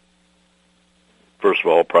 first of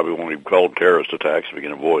all, probably won't even call them terrorist attacks if we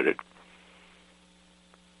can avoid it.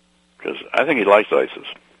 Because I think he likes ISIS.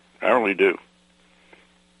 I really do.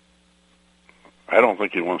 I don't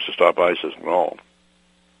think he wants to stop ISIS at all.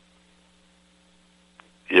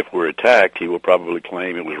 If we're attacked, he will probably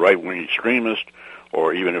claim it was right-wing extremist,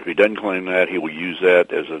 or even if he doesn't claim that, he will use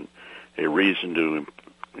that as a reason to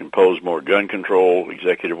impose more gun control,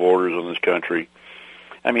 executive orders on this country.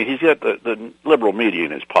 I mean, he's got the liberal media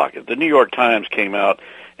in his pocket. The New York Times came out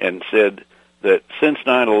and said that since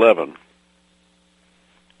 9/11,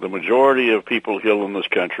 the majority of people killed in this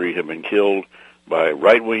country have been killed by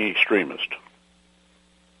right-wing extremists,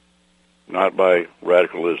 not by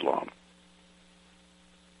radical Islam.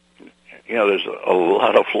 You know, there's a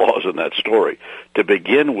lot of flaws in that story. To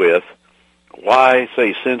begin with, why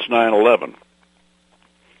say since 9/11?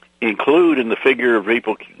 Include in the figure of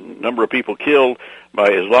number of people killed by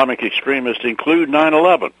Islamic extremists, include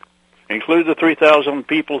 9/11. Include the 3,000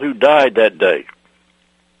 people who died that day.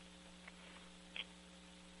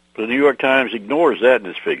 The New York Times ignores that in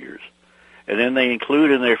its figures. And then they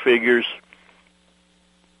include in their figures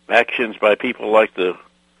actions by people like the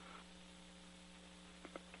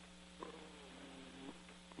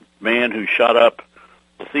man who shot up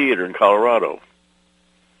the theater in Colorado,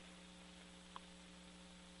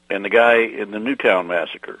 and the guy in the Newtown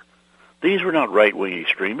massacre. These were not right-wing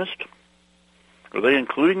extremists. Are they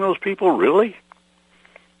including those people, really?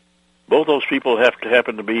 Both those people have to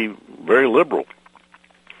happen to be very liberal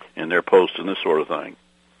in their posts and this sort of thing.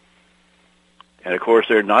 And, of course,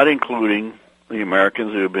 they're not including the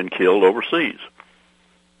Americans who have been killed overseas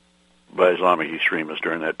by Islamic extremists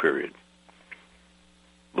during that period.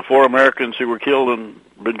 The 4 Americans who were killed in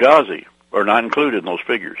Benghazi are not included in those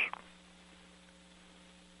figures.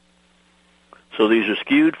 So these are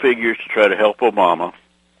skewed figures to try to help Obama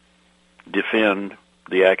defend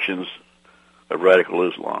the actions of radical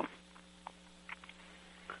Islam.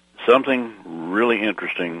 Something really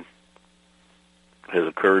interesting has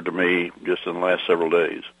occurred to me just in the last several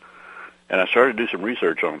days. And I started to do some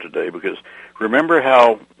research on it today because remember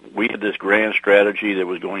how we had this grand strategy that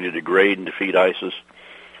was going to degrade and defeat ISIS,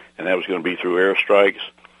 and that was going to be through airstrikes?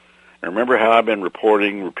 And remember how I've been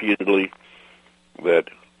reporting repeatedly that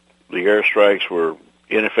the airstrikes were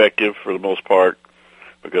ineffective for the most part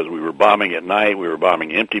because we were bombing at night, we were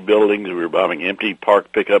bombing empty buildings, we were bombing empty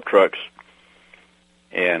parked pickup trucks.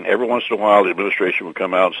 And every once in a while the administration would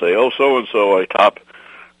come out and say, oh, so-and-so, a top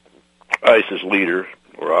ISIS leader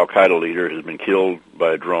or al-Qaeda leader has been killed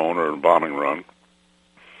by a drone or a bombing run.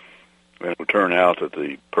 And it would turn out that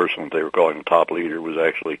the person that they were calling the top leader was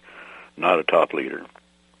actually not a top leader.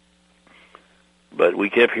 But we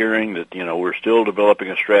kept hearing that, we're still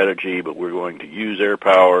developing a strategy, but we're going to use air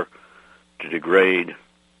power to degrade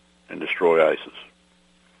and destroy ISIS.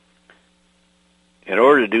 In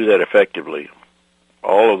order to do that effectively,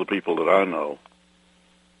 all of the people that I know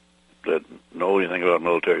that know anything about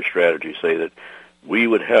military strategy say that we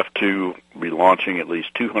would have to be launching at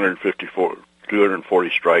least 240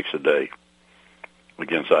 strikes a day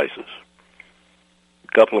against ISIS.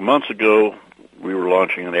 A couple of months ago, we were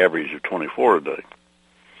launching an average of 24 a day.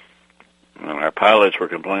 And our pilots were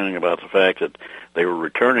complaining about the fact that they were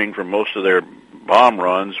returning from most of their bomb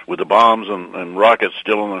runs with the bombs and rockets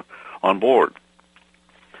still on board.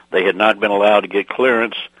 They had not been allowed to get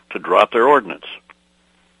clearance to drop their ordnance.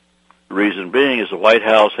 The reason being is the White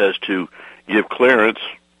House has to give clearance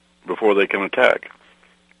before they can attack.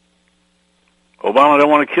 Obama didn't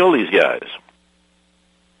want to kill these guys.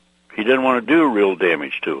 He didn't want to do real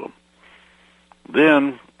damage to them.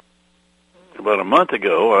 Then, about a month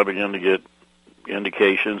ago, I began to get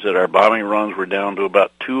indications that our bombing runs were down to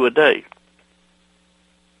about 2 a day.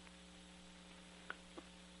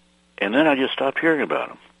 And then I just stopped hearing about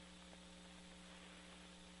them.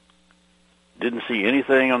 Didn't see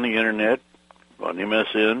anything on the internet, on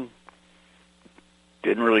MSN.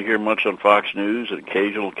 Didn't really hear much on Fox News. An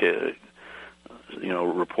occasional,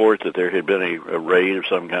 report that there had been a raid of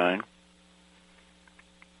some kind.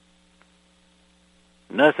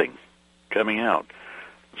 Nothing coming out.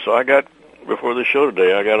 So before the show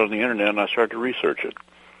today, I got on the internet and I started to research it.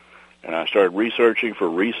 And I started researching for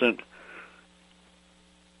recent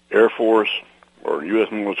Air Force or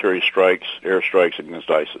U.S. military airstrikes against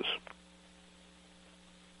ISIS.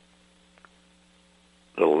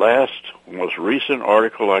 The most recent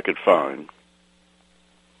article I could find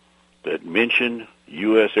that mentioned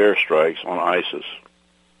U.S. airstrikes on ISIS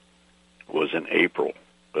was in April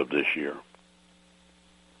of this year.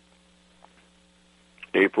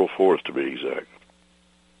 April 4th, to be exact.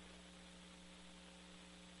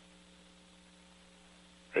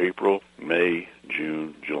 April, May,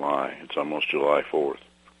 June, July. It's almost July 4th.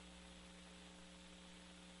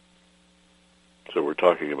 So we're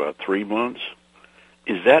talking about 3 months.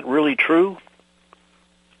 Is that really true?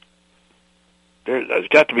 There's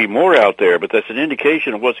got to be more out there, but that's an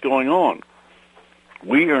indication of what's going on.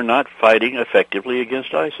 We are not fighting effectively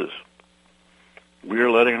against ISIS. We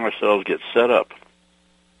are letting ourselves get set up.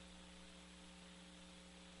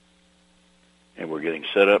 And we're getting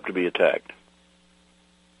set up to be attacked.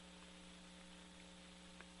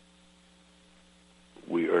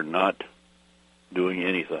 We are not doing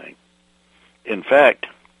anything. In fact,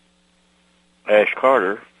 Ash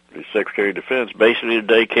Carter, the Secretary of Defense, basically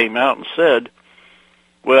today came out and said,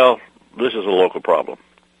 well, this is a local problem.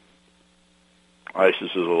 ISIS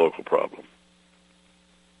is a local problem.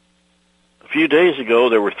 A few days ago,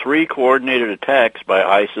 there were 3 coordinated attacks by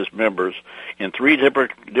ISIS members in 3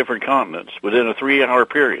 different continents within a 3-hour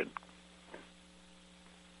period.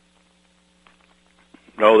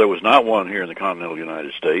 No, there was not one here in the continental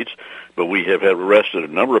United States, but we have had arrested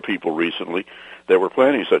a number of people recently that were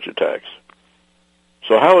planning such attacks.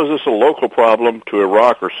 So how is this a local problem to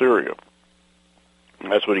Iraq or Syria?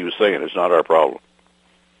 And that's what he was saying. It's not our problem.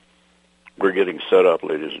 We're getting set up,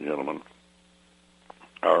 ladies and gentlemen.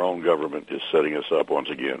 Our own government is setting us up once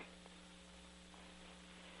again.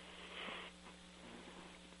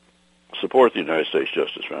 Support the United States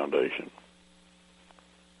Justice Foundation.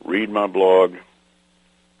 Read my blog.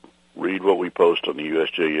 Read what we post on the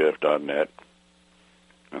USJF.net.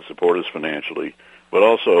 And support us financially. But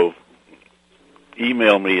also,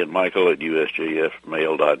 email me at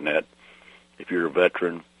michael@usjfmail.net if you're a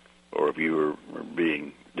veteran or if you are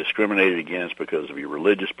being discriminated against because of your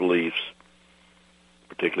religious beliefs,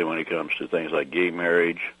 particularly when it comes to things like gay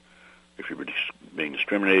marriage, if you're being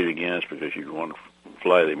discriminated against because you want to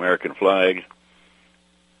fly the American flag,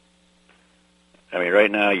 I mean,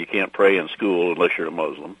 right now you can't pray in school unless you're a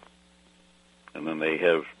Muslim, and then they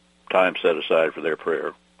have time set aside for their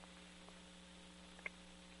prayer.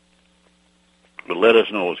 But let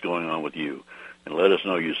us know what's going on with you, and let us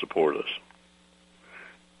know you support us.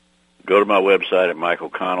 Go to my website at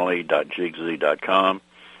michaelconnelly.jigsy.com.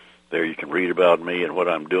 There you can read about me and what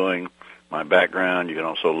I'm doing, my background. You can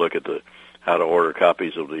also look at the how to order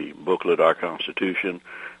copies of the booklet, Our Constitution,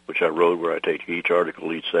 which I wrote, where I take each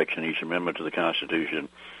article, each section, each amendment to the Constitution.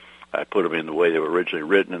 I put them in the way they were originally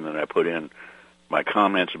written, and then I put in my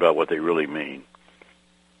comments about what they really mean.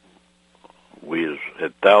 We have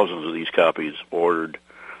had thousands of these copies ordered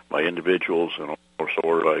by individuals and also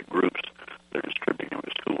ordered by groups that are distributing them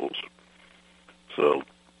to schools. So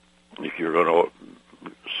if you're going to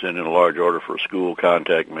send in a large order for a school,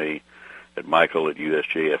 contact me at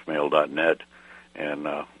michael@usjfmail.net, and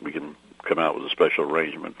we can come out with a special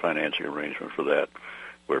arrangement, financing arrangement for that,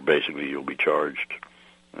 where basically you'll be charged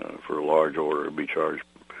for a large order, you'll be charged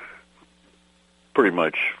pretty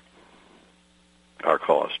much our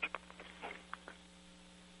cost.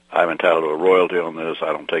 I'm entitled to a royalty on this.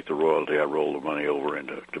 I don't take the royalty. I roll the money over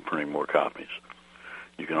into printing more copies.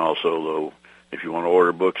 You can also, though, if you want to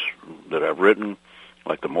order books that I've written,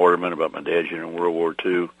 like The Mortarman about my dad's unit in World War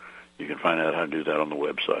II, you can find out how to do that on the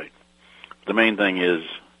website. The main thing is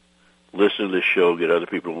listen to this show, get other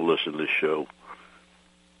people to listen to this show.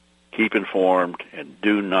 Keep informed, and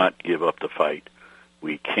do not give up the fight.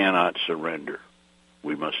 We cannot surrender.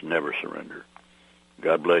 We must never surrender.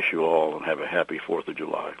 God bless you all, and have a happy 4th of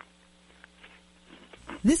July.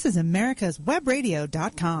 This is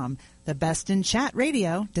AmericasWebRadio.com, the best in chat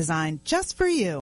radio designed just for you.